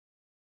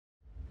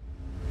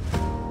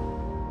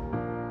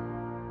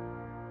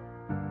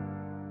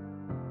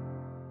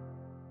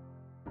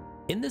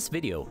In this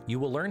video, you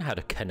will learn how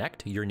to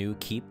connect your new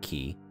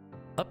KeepKey,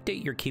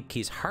 update your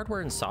KeepKey's hardware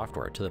and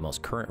software to the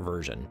most current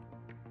version,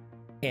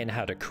 and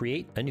how to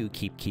create a new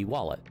KeepKey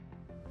wallet.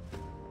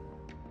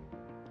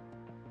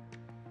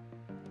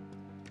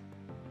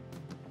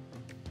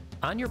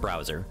 On your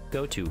browser,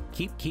 go to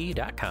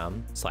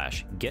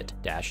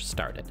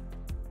keepkey.com/get-started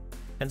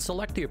and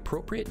select the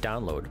appropriate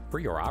download for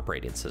your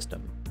operating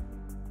system.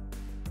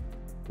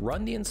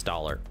 Run the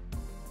installer.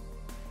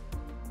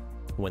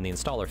 When the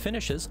installer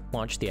finishes,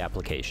 launch the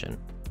application.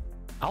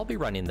 I'll be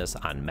running this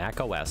on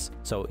Mac OS,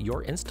 so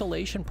your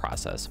installation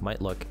process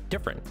might look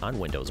different on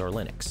Windows or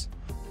Linux.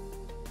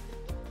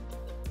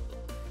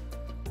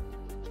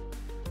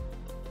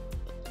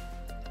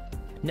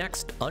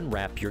 Next,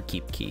 unwrap your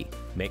KeepKey.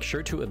 Make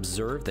sure to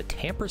observe the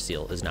tamper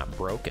seal is not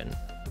broken.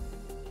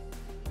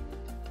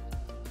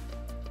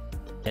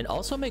 And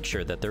also make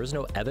sure that there is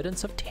no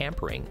evidence of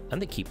tampering on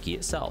the KeepKey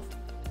itself.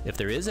 If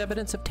there is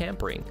evidence of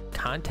tampering,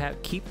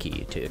 contact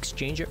KeepKey to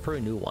exchange it for a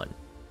new one.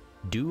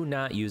 Do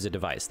not use a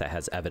device that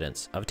has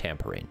evidence of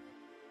tampering.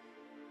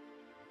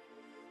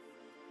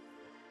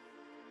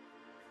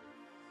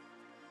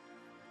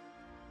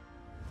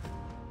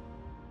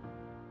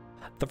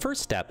 The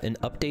first step in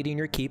updating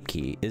your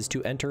KeepKey is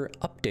to enter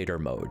Updater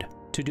mode.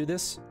 To do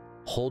this,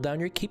 hold down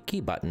your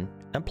KeepKey button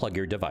and plug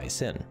your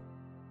device in.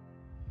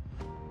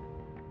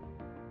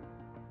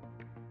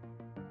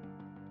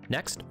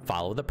 Next,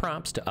 follow the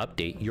prompts to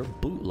update your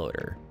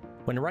bootloader.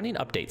 When running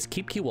updates,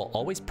 KeepKey will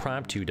always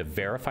prompt you to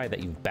verify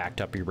that you've backed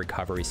up your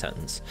recovery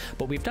sentence,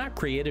 but we've not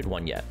created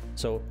one yet,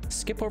 so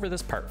skip over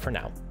this part for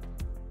now.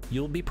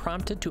 You'll be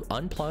prompted to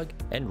unplug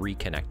and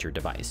reconnect your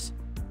device.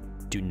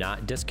 Do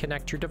not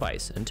disconnect your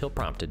device until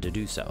prompted to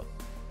do so.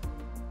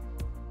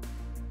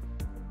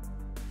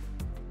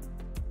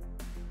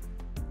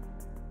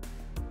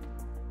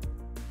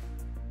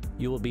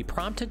 You will be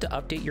prompted to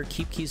update your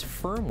KeepKey's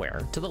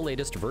firmware to the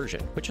latest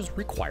version, which is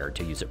required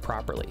to use it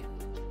properly.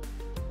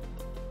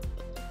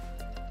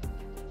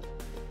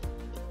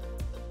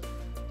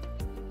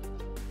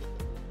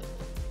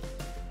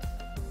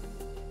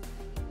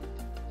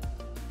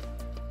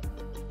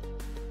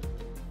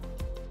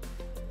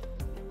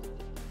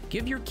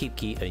 Give your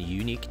KeepKey a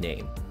unique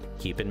name.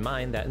 Keep in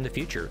mind that in the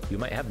future, you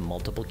might have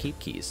multiple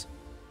KeepKeys.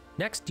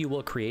 Next, you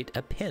will create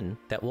a PIN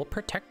that will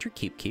protect your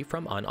KeepKey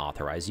from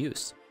unauthorized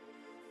use.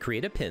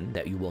 Create a PIN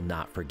that you will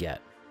not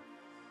forget.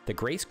 The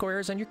gray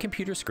squares on your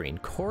computer screen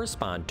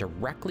correspond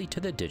directly to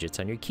the digits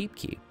on your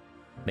KeepKey.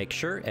 Make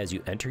sure as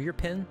you enter your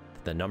PIN,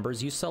 that the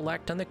numbers you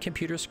select on the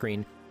computer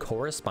screen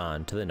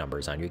correspond to the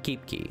numbers on your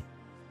KeepKey.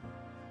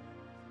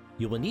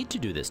 You will need to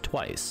do this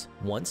twice,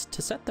 once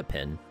to set the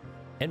PIN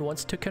and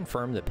once to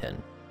confirm the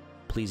PIN.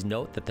 Please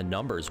note that the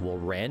numbers will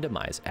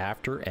randomize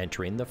after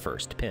entering the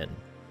first PIN.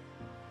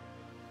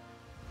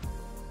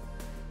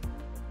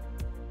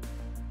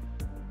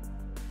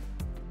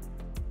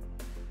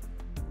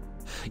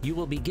 You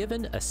will be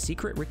given a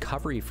secret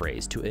recovery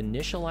phrase to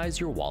initialize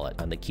your wallet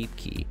on the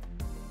KeepKey.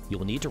 You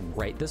will need to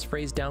write this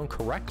phrase down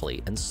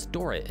correctly and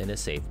store it in a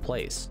safe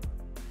place.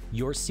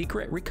 Your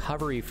secret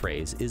recovery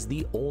phrase is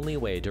the only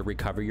way to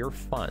recover your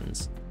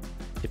funds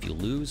if you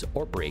lose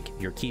or break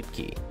your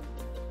KeepKey.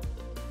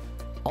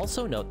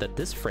 Also note that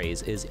this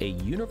phrase is a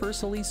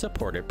universally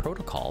supported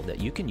protocol that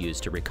you can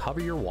use to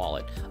recover your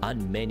wallet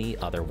on many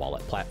other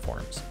wallet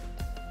platforms.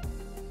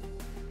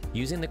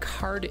 Using the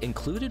card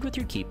included with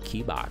your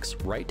KeepKey box,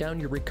 write down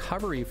your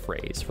recovery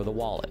phrase for the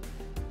wallet.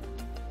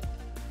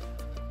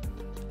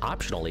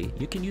 Optionally,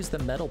 you can use the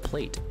metal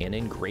plate and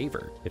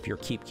engraver if your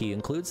KeepKey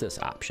includes this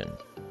option.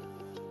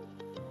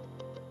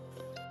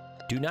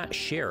 Do not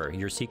share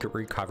your secret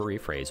recovery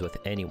phrase with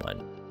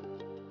anyone.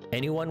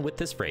 Anyone with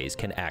this phrase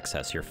can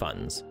access your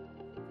funds.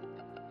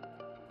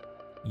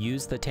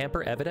 Use the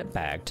tamper-evident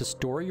bag to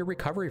store your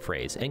recovery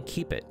phrase and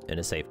keep it in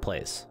a safe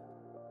place.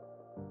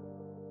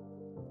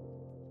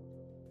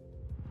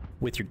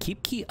 With your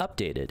KeepKey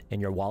updated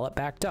and your wallet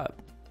backed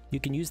up, you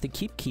can use the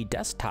KeepKey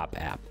desktop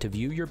app to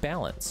view your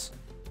balance,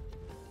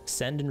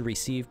 send and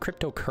receive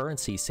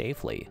cryptocurrency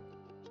safely,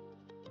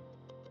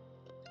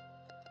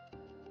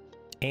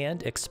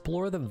 and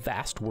explore the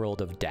vast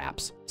world of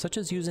dApps, such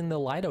as using the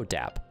Lido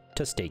dApp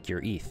to stake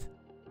your ETH.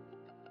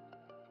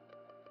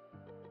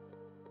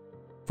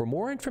 For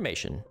more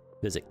information,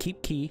 visit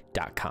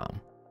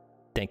keepkey.com.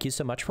 Thank you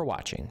so much for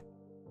watching.